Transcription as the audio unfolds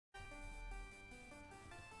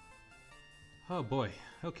Oh boy.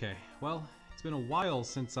 Okay. Well, it's been a while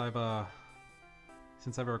since I've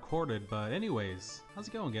recorded, but anyways, how's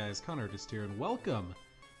it going, guys? Conartist here, and welcome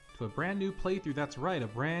to a brand new playthrough. That's right, a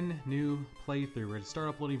brand new playthrough. We're gonna start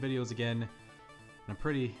uploading videos again, and I'm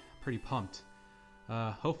pretty pumped.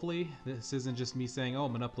 Hopefully this isn't just me saying, oh,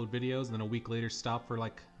 I'm gonna upload videos and then a week later stop for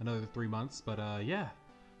like another 3 months, but yeah.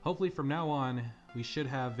 Hopefully from now on we should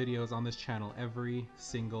have videos on this channel every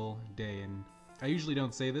single day, and I usually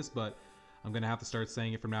don't say this, but I'm gonna have to start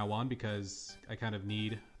saying it from now on because I kind of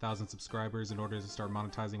need 1,000 subscribers in order to start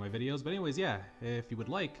monetizing my videos. But anyways, yeah, if you would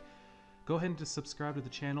like, go ahead and just subscribe to the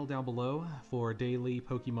channel down below for daily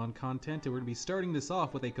Pokemon content. And we're gonna be starting this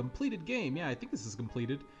off with a completed game. Yeah, I think this is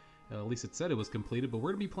completed. At least it said it was completed, but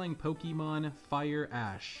we're gonna be playing Pokemon Fire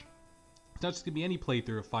Ash. It's not just gonna be any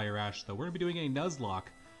playthrough of Fire Ash though. We're gonna be doing a Nuzlocke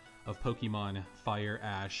of Pokemon Fire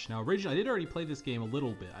Ash. Now originally, I did already play this game a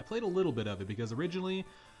little bit. I played a little bit of it because originally,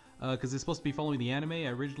 because it's supposed to be following the anime, I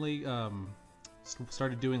originally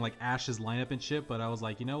started doing like Ash's lineup and shit, but I was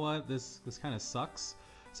like, you know what, this kind of sucks.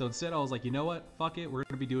 So instead I was like, you know what, fuck it, we're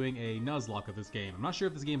gonna be doing a Nuzlocke of this game. I'm not sure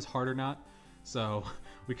if this game's hard or not, so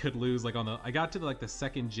we could lose like on the, I got to like the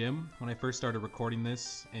second gym when I first started recording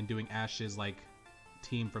this and doing Ash's like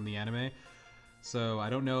team from the anime. So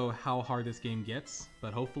I don't know how hard this game gets,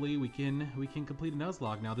 but hopefully we can complete a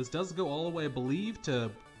Nuzlocke. Now this does go all the way, I believe,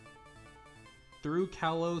 to through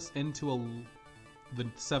Kalos into the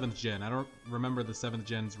 7th gen. I don't remember the 7th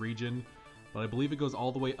gen's region, but I believe it goes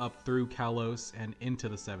all the way up through Kalos and into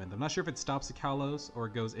the 7th. I'm not sure if it stops at Kalos or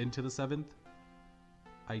it goes into the 7th.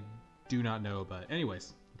 I do not know, but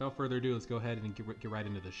anyways, without further ado, let's go ahead and get right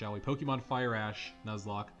into this, shall we? Pokemon Fire Ash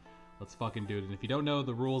Nuzlocke. Let's fucking do it. And if you don't know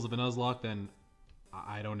the rules of a Nuzlocke, then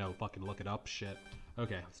I don't know. Fucking look it up. Shit.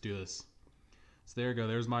 Okay, let's do this. So there you go.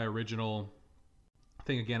 There's my original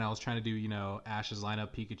thing again. I was trying to do, you know, Ash's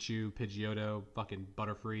lineup, Pikachu, Pidgeotto, fucking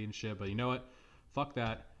Butterfree and shit, but you know what? Fuck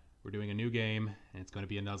that. We're doing a new game, and it's going to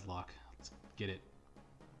be a Nuzlocke. Let's get it.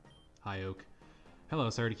 Hi, Oak. Hello,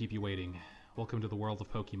 sorry to keep you waiting. Welcome to the world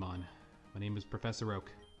of Pokemon. My name is Professor Oak.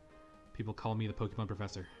 People call me the Pokemon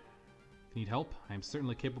Professor. If you need help, I am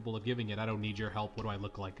certainly capable of giving it. I don't need your help. What do I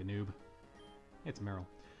look like, a noob? Hey, it's Meryl.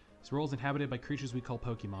 This world is inhabited by creatures we call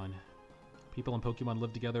Pokemon. People and Pokemon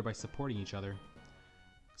live together by supporting each other.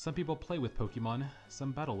 Some people play with Pokemon,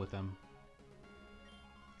 some battle with them.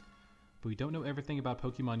 But we don't know everything about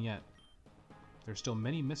Pokemon yet. There are still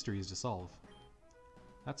many mysteries to solve.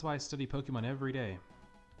 That's why I study Pokemon every day.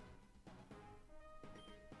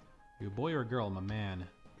 Are you a boy or a girl? I'm a man.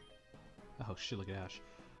 Oh shit, look at Ash.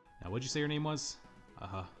 Now, what'd you say your name was?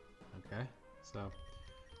 Uh-huh. Okay, so I'm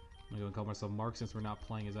gonna go and call myself Mark since we're not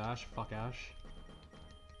playing as Ash. Fuck Ash.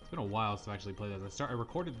 It's been a while since I actually played this. I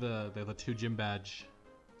recorded the two gym badges,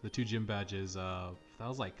 that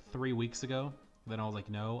was like 3 weeks ago. Then I was like,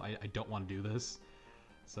 no, I don't want to do this.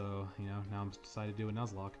 So, you know, now I'm decided to do a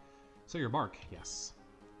Nuzlocke. So you're Mark, yes.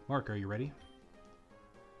 Mark, are you ready?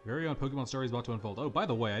 Your very own Pokemon story is about to unfold. Oh, by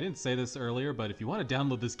the way, I didn't say this earlier, but if you want to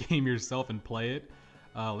download this game yourself and play it,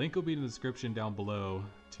 link will be in the description down below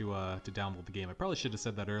to download the game. I probably should have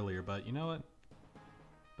said that earlier, but you know what?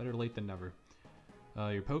 Better late than never.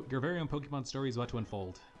 Your very own Pokemon story is about to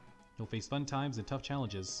unfold. You'll face fun times and tough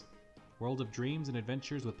challenges. World of dreams and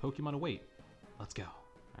adventures with Pokemon await. Let's go.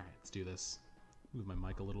 Alright, let's do this. Move my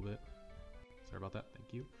mic a little bit. Sorry about that.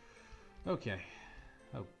 Thank you. Okay.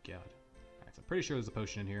 Oh, God. Alright, so I'm pretty sure there's a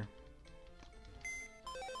potion in here.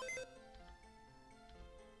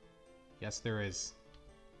 Yes, there is.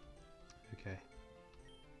 Okay.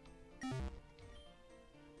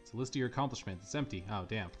 It's a list of your accomplishments. It's empty. Oh,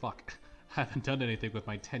 damn. Fuck. I haven't done anything with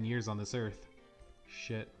my 10 years on this earth.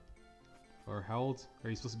 Shit. Or how old are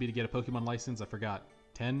you supposed to be to get a Pokemon license? I forgot.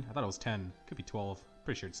 10? I thought it was 10. Could be 12.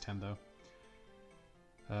 Pretty sure it's 10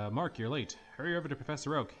 though. Mark, you're late. Hurry over to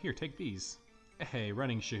Professor Oak. Here, take these. Hey,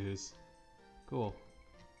 running shoes. Cool.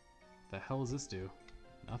 The hell does this do?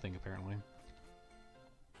 Nothing, apparently.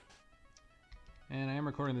 And I am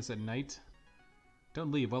recording this at night.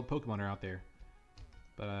 Don't leave while Pokemon are out there.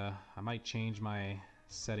 But I might change my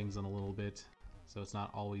settings in a little bit, so it's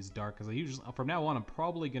not always dark, because I usually, from now on, I'm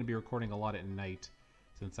probably going to be recording a lot at night,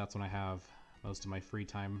 since that's when I have most of my free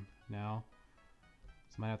time now.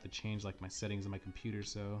 So I might have to change like my settings on my computer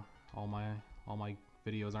so all my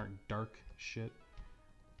videos aren't dark shit.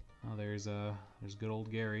 Oh, there's good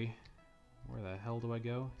old Gary. Where the hell do I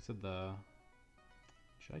go? He said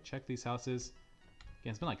should I check these houses? Again,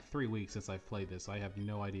 it's been like 3 weeks since I've played this, so I have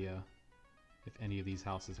no idea if any of these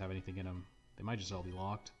houses have anything in them. They might just all be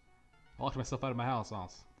locked. I locked myself out of my house. Oh,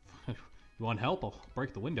 you want help? I'll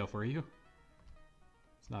break the window for you.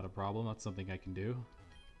 It's not a problem. That's something I can do.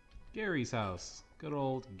 Gary's house. Good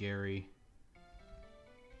old Gary.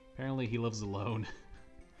 Apparently he lives alone.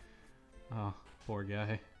 Oh, poor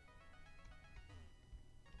guy.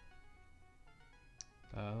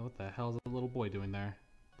 What the hell is a little boy doing there?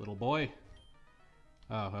 Little boy?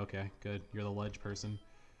 Oh, okay, good. You're the ledge person.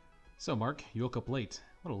 So, Mark, you woke up late.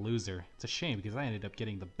 What a loser. It's a shame because I ended up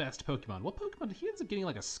getting the best Pokemon. What Pokemon? He ends up getting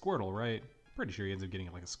like a Squirtle, right? Pretty sure he ends up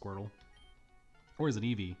getting like a Squirtle. Or is it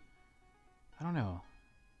Eevee? I don't know.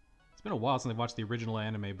 It's been a while since I've watched the original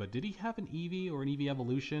anime, but did he have an Eevee or an Eevee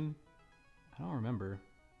evolution? I don't remember.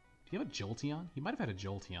 Do you have a Jolteon? He might have had a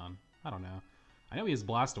Jolteon. I don't know. I know he has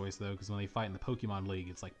Blastoise, though, because when they fight in the Pokemon League,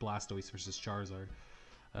 it's like Blastoise versus Charizard.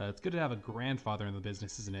 It's good to have a grandfather in the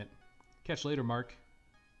business, isn't it? Catch you later, Mark.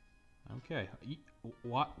 Okay.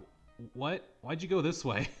 What? What? Why'd you go this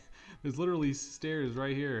way? There's literally stairs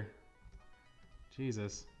right here.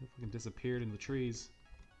 Jesus. You fucking disappeared in the trees.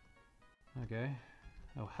 Okay.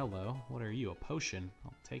 Oh, hello. What are you? A potion.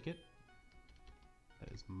 I'll take it.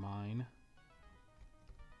 That is mine.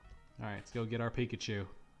 Alright, let's go get our Pikachu.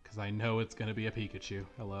 Because I know it's going to be a Pikachu.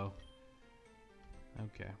 Hello.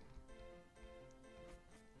 Okay.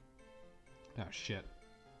 Oh, shit.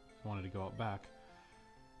 I wanted to go out back.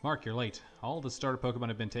 Mark, you're late. All the starter Pokemon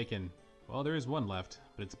have been taken. Well, there is one left,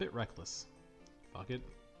 but it's a bit reckless. Fuck it.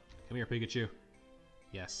 Come here, Pikachu.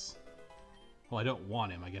 Yes. Well, I don't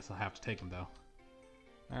want him. I guess I'll have to take him, though.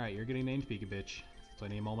 Alright, you're getting named Pika-Bitch. So I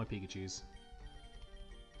name all my Pikachus.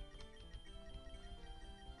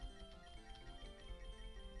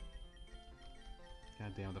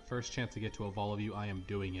 God damn, the first chance to get to evolve you, I am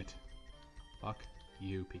doing it. Fuck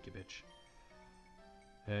you, Pika-Bitch.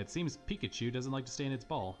 It seems Pikachu doesn't like to stay in its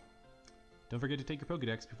ball. Don't forget to take your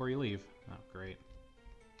Pokedex before you leave. Oh, great.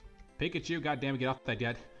 Pikachu, goddammit, get off that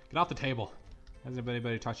get off the table. Hasn't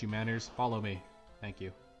anybody taught you manners? Follow me. Thank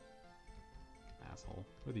you. Asshole.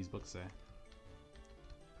 What do these books say?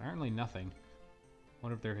 Apparently nothing.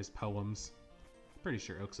 Wonder if they're his poems. Pretty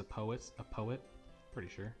sure Oak's a poet. Pretty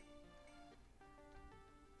sure.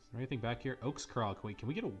 Is there anything back here? Oak's Corral. Wait, can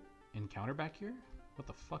we get an encounter back here? What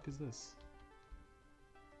the fuck is this?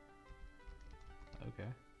 Okay.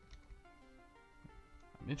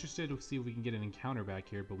 I'm interested to see if we can get an encounter back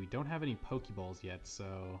here, but we don't have any Pokeballs yet,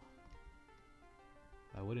 so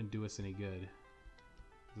that wouldn't do us any good.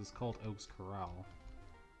 This is called Oak's Corral.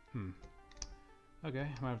 Okay,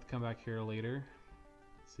 I might have to come back here later.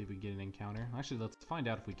 See if we can get an encounter. Actually, let's find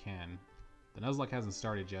out if we can. The Nuzlocke hasn't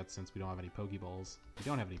started yet since we don't have any Pokeballs. We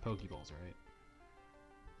don't have any Pokeballs, right?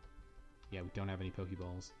 Yeah, we don't have any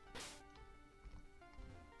Pokeballs.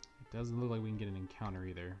 It doesn't look like we can get an encounter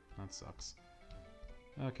either. That sucks.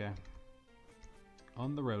 Okay.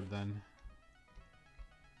 On the road then.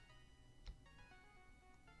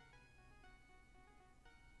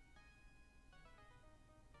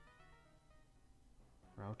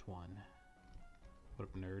 Route 1. What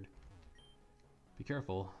up, nerd? Be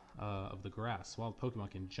careful of the grass. Wild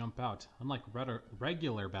Pokemon can jump out. Unlike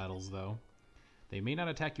regular battles, though, they may not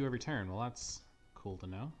attack you every turn. Well, that's cool to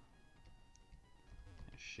know.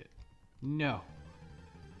 Oh, shit. No!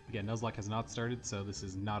 Again, Nuzlocke has not started, so this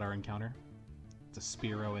is not our encounter. It's a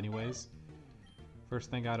Spearow anyways.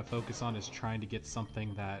 First thing I gotta focus on is trying to get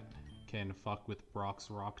something that can fuck with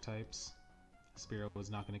Brock's rock types. Spearow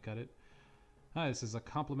is not gonna cut it. Ah, this is a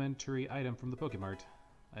complimentary item from the Pokemart.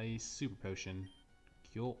 A super potion.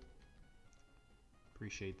 Cool.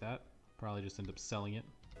 Appreciate that. Probably just end up selling it.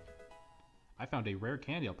 I found a rare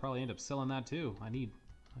candy. I'll probably end up selling that too. I need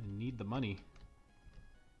the money.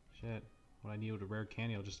 Shit. What I need with a rare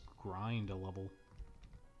candy, I'll just grind a level.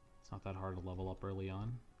 It's not that hard to level up early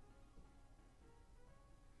on.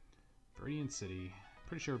 Viridian City.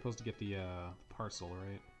 Pretty sure we're supposed to get the parcel,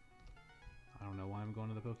 right? I don't know why I'm going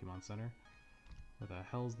to the Pokemon Center. Where the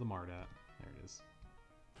hell's the Mart at? There it is.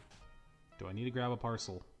 Do I need to grab a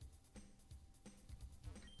parcel?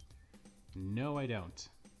 No, I don't.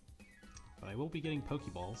 But I will be getting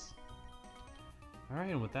Pokeballs. Alright,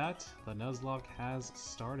 and with that, the Nuzlocke has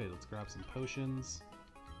started. Let's grab some potions.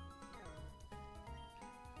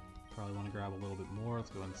 Probably want to grab a little bit more. Let's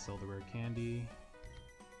go ahead and sell the rare candy.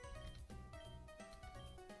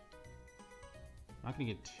 I'm not going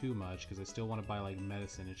to get too much because I still want to buy like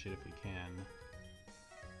medicine and shit if we can.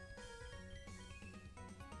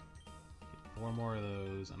 Get 4 more of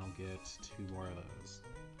those and I'll get 2 more of those.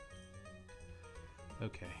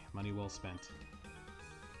 Okay, money well spent.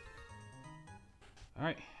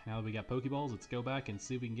 Alright, now that we got Pokeballs, let's go back and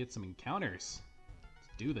see if we can get some encounters. Let's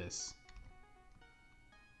do this.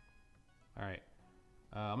 Alright,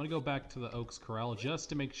 I'm going to go back to the Oak's Corral just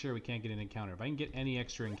to make sure we can't get an encounter. If I can get any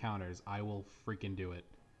extra encounters, I will freaking do it.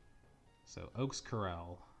 So, Oak's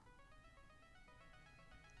Corral.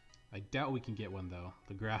 I doubt we can get one though.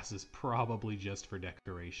 The grass is probably just for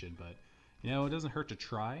decoration, but you know, it doesn't hurt to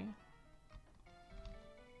try.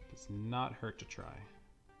 Does not hurt to try.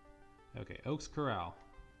 Okay, Oaks Corral.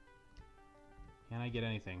 Can I get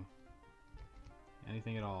anything?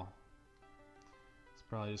 Anything at all? It's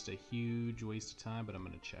probably just a huge waste of time, but I'm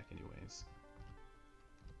gonna check anyways.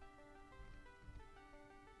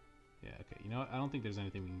 Yeah, okay, you know what? I don't think there's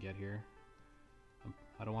anything we can get here.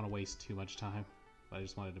 I don't want to waste too much time, but I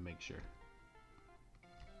just wanted to make sure.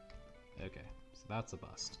 Okay, so that's a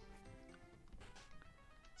bust.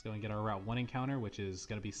 Let's go and get our Route 1 encounter, which is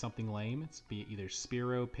going to be something lame. It's be either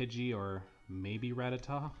Spearow, Pidgey, or maybe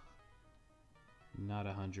Rattata. Not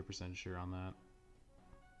 100% sure on that.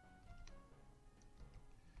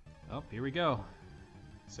 Oh, here we go.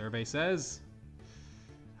 Survey says...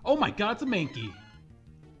 Oh my god, it's a Mankey!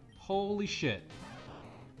 Holy shit.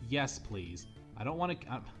 Yes, please. I don't want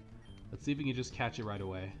to... let's see if we can just catch it right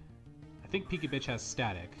away. I think Pika-Bitch has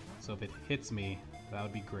static, so if it hits me, that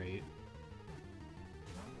would be great.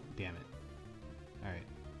 Damn it. Alright.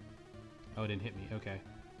 Oh, it didn't hit me. Okay.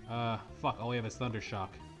 Fuck. All we have is Thunder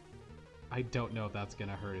Shock. I don't know if that's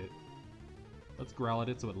gonna hurt it. Let's growl at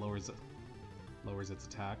it so it lowers its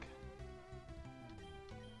attack.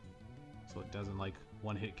 So it doesn't, like,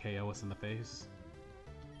 one-hit KO us in the face.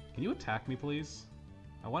 Can you attack me, please?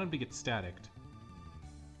 I want him to get staticked.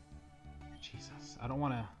 Jesus. I don't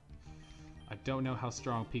want to... I don't know how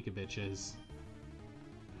strong Pika-Bitch is.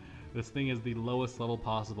 This thing is the lowest level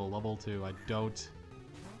possible, level 2. I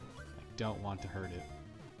don't want to hurt it.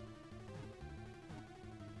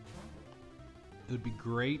 It would be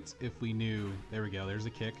great if we knew... There we go, there's a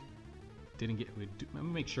kick. Didn't get... Let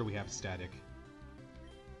me make sure we have static.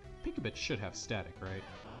 Pika-Bitch should have static, right?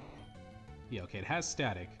 Yeah, okay, it has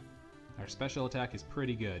static. Our special attack is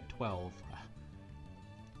pretty good, 12.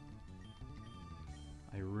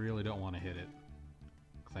 I really don't want to hit it.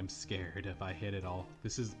 Because I'm scared if I hit it all.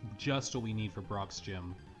 This is just what we need for Brock's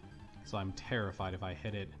Gym. So I'm terrified if I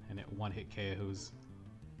hit it and it one-hit KOs.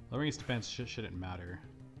 Lowering its defense shouldn't matter.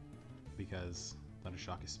 Because Thunder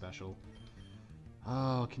Shock is special.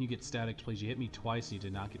 Oh, can you get staticked, please? You hit me twice and you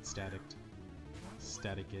did not get staticked.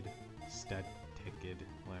 Staticked.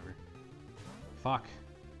 Whatever. Fuck.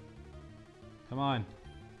 Come on.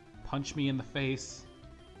 Punch me in the face.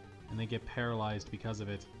 And they get paralyzed because of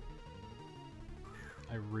it.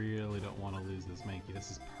 I really don't want to lose this Mankey.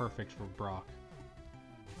 This is perfect for Brock.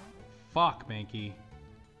 Fuck, Mankey.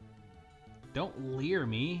 Don't leer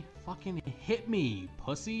me. Fucking hit me,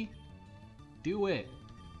 pussy. Do it.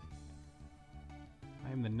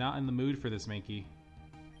 I am not in the mood for this Mankey.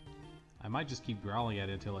 I might just keep growling at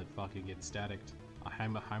it until it fucking gets staticked.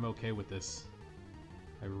 I'm okay with this.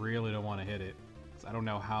 I really don't want to hit it. 'Cause I don't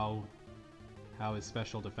know how his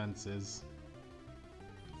special defense is.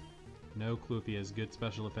 No clue if he has good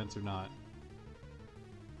special defense or not.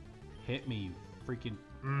 Hit me, you freaking...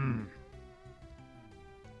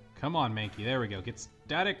 Come on, Mankey. There we go. Get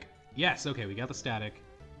static. Yes, okay, we got the static.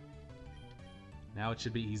 Now it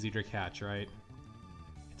should be easy to catch, right?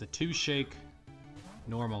 It's a 2-shake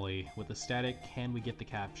normally. With the static, can we get the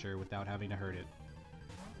capture without having to hurt it?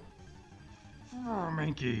 Oh,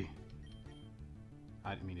 Mankey.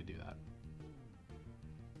 I didn't mean to do that.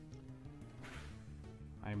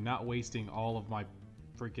 I am not wasting all of my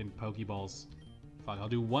freaking Pokeballs. Fuck, I'll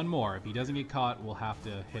do one more. If he doesn't get caught, we'll have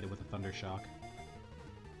to hit it with a Thunder Shock.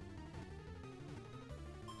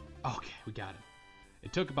 Okay, we got him.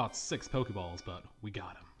 It took about 6 Pokeballs, but we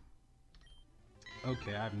got him.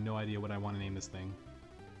 Okay, I have no idea what I want to name this thing.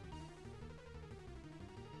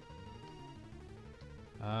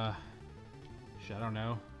 Shit, I don't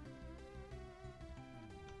know.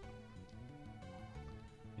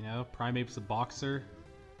 You know, Primeape's a boxer.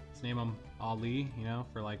 Let's name him Ali, you know,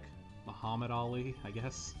 for like Muhammad Ali, I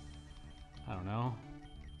guess. I don't know.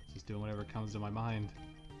 Just doing whatever comes to my mind.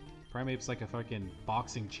 Primeape's like a fucking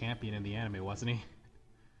boxing champion in the anime, wasn't he?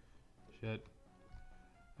 Shit.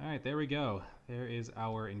 Alright, there we go. There is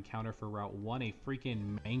our encounter for Route 1. A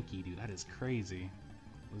freaking Mankey, dude. That is crazy.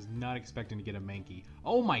 I was not expecting to get a Mankey.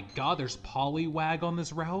 Oh my god, there's Poliwag on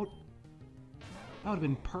this route? That would have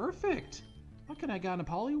been perfect. How could I have gotten a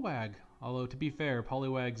Poliwag? Although, to be fair,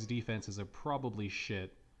 Poliwag's defenses are probably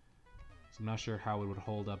shit. So I'm not sure how it would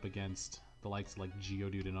hold up against the likes of like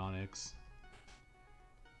Geodude and Onix.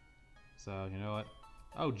 So, you know what?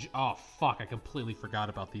 Oh, oh, fuck, I completely forgot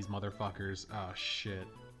about these motherfuckers. Oh, shit.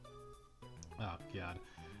 Oh, God.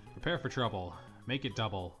 Prepare for trouble. Make it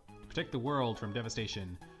double. Protect the world from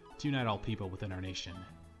devastation. To unite all people within our nation.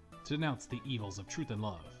 To denounce the evils of truth and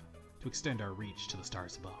love. To extend our reach to the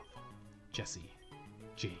stars above. Jesse.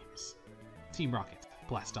 James. Team Rocket.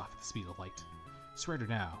 Blast off at the speed of light. Surrender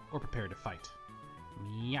now, or prepare to fight.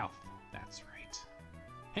 Meowth. That's right.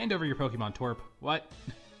 Hand over your Pokemon, Torp. What?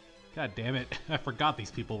 God damn it. I forgot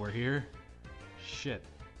these people were here. Shit.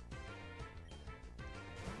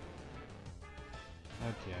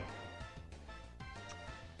 Okay.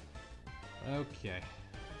 Okay.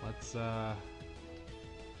 Let's go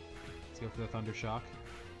for the Thunder Shock.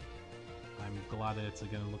 I'm glad that it's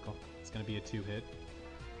gonna be a 2-hit.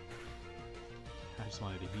 I just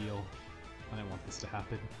wanted to heal. I didn't want this to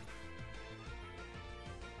happen.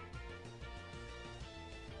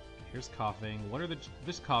 Here's coughing. What are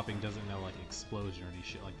this coughing doesn't know like explosion or any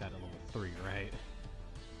shit like that at level 3, right?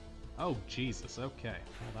 Oh Jesus, okay.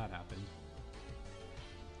 Well, that happened.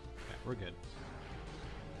 Okay, we're good.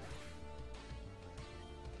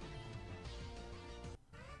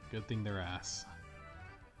 Good thing they're ass.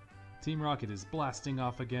 Team Rocket is blasting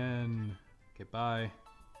off again. Okay, bye.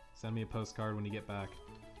 Send me a postcard when you get back.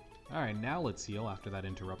 Alright, now let's heal after that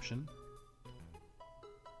interruption.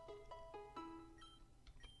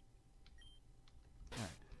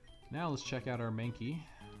 Alright, now let's check out our Mankey.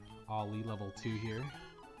 Ollie, level 2 here.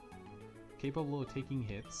 Capable of taking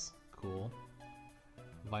hits. Cool.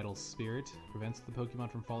 Vital Spirit. Prevents the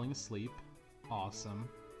Pokemon from falling asleep. Awesome.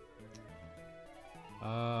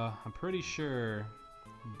 I'm pretty sure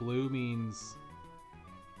blue means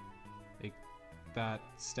that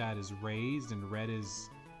stat is raised and red is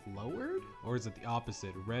lowered? Or is it the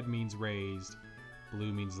opposite? Red means raised,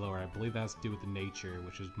 blue means lower. I believe that has to do with the nature,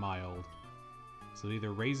 which is mild. So it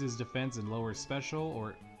either raises defense and lowers special,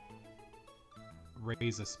 or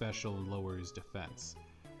raises special and lowers defense.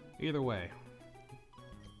 Either way.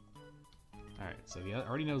 Alright, so he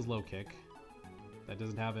already knows low kick. That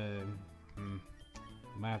doesn't have a...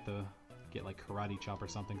 I might have to get like karate chop or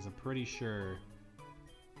something, because I'm pretty sure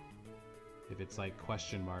if it's like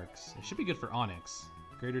question marks, it should be good for Onix.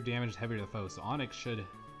 Greater damage, heavier to the foe, so Onix should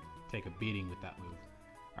take a beating with that move.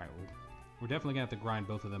 Alright, well, we're definitely gonna have to grind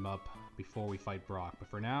both of them up before we fight Brock, but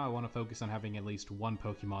for now I want to focus on having at least one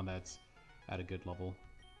Pokemon that's at a good level.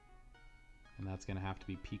 And that's gonna have to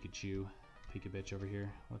be Pikachu. Pika-bitch over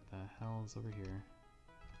here. What the hell is over here?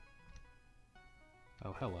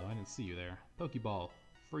 Oh, hello, I didn't see you there. Pokeball.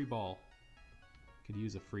 Free ball. Could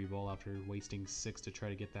use a free ball after wasting 6 to try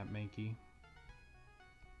to get that Mankey.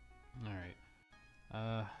 Alright.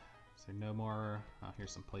 Is there no more... Oh,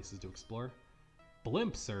 here's some places to explore.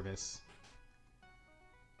 Blimp service!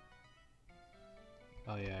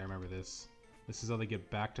 Oh yeah, I remember this. This is how they get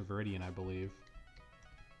back to Viridian, I believe.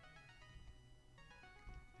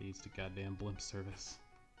 They used a goddamn blimp service.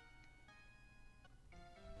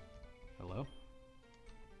 Hello?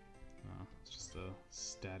 Oh, it's just the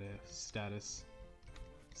status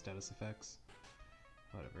effects.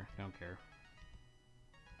 Whatever, don't care.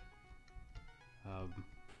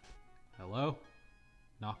 Hello?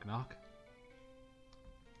 Knock knock.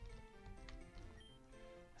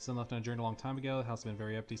 Son left on a journey a long time ago. The house has been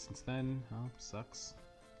very empty since then. Oh, sucks.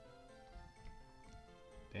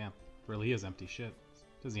 Damn, really is empty shit.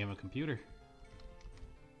 Doesn't even have a computer.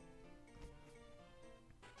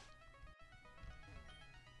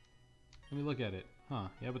 Let me look at it. Huh,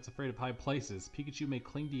 yeah, but it's afraid of high places. Pikachu may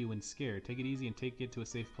cling to you when scared. Take it easy and take it to a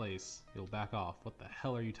safe place. It'll back off. What the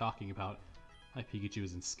hell are you talking about? My Pikachu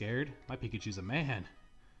isn't scared. My Pikachu's a man.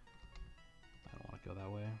 I don't want to go that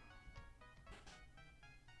way.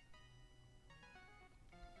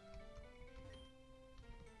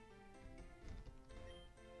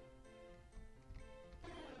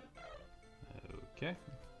 Okay.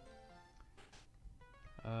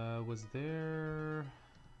 Was there...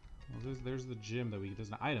 Well, there's the gym that there's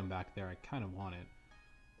an item back there. I kind of want it.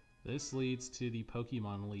 This leads to the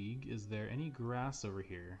Pokemon League. Is there any grass over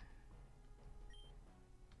here?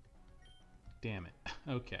 Damn it.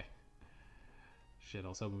 Okay. Shit, I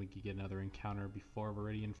was hoping we could get another encounter before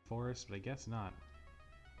Viridian Forest, but I guess not.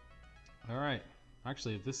 Alright.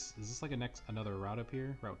 Actually, is this like another route up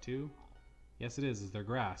here? Route 2? Yes, it is. Is there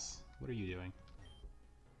grass? What are you doing?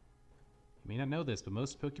 You may not know this, but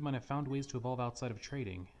most Pokemon have found ways to evolve outside of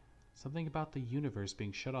trading. Something about the universe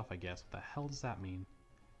being shut off, I guess. What the hell does that mean?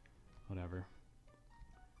 Whatever.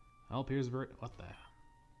 Well, here's what the...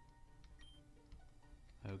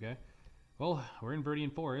 Okay. Well, we're in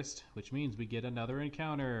Viridian Forest, which means we get another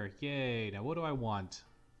encounter. Yay! Now what do I want?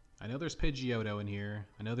 I know there's Pidgeotto in here.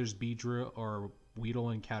 I know there's Beedrill or Weedle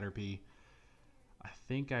and Caterpie. I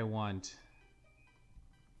think I want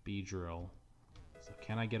Beedrill. So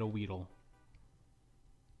can I get a Weedle?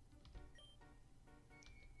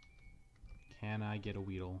 Can I get a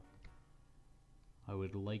Weedle? I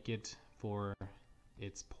would like it for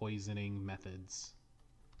its poisoning methods.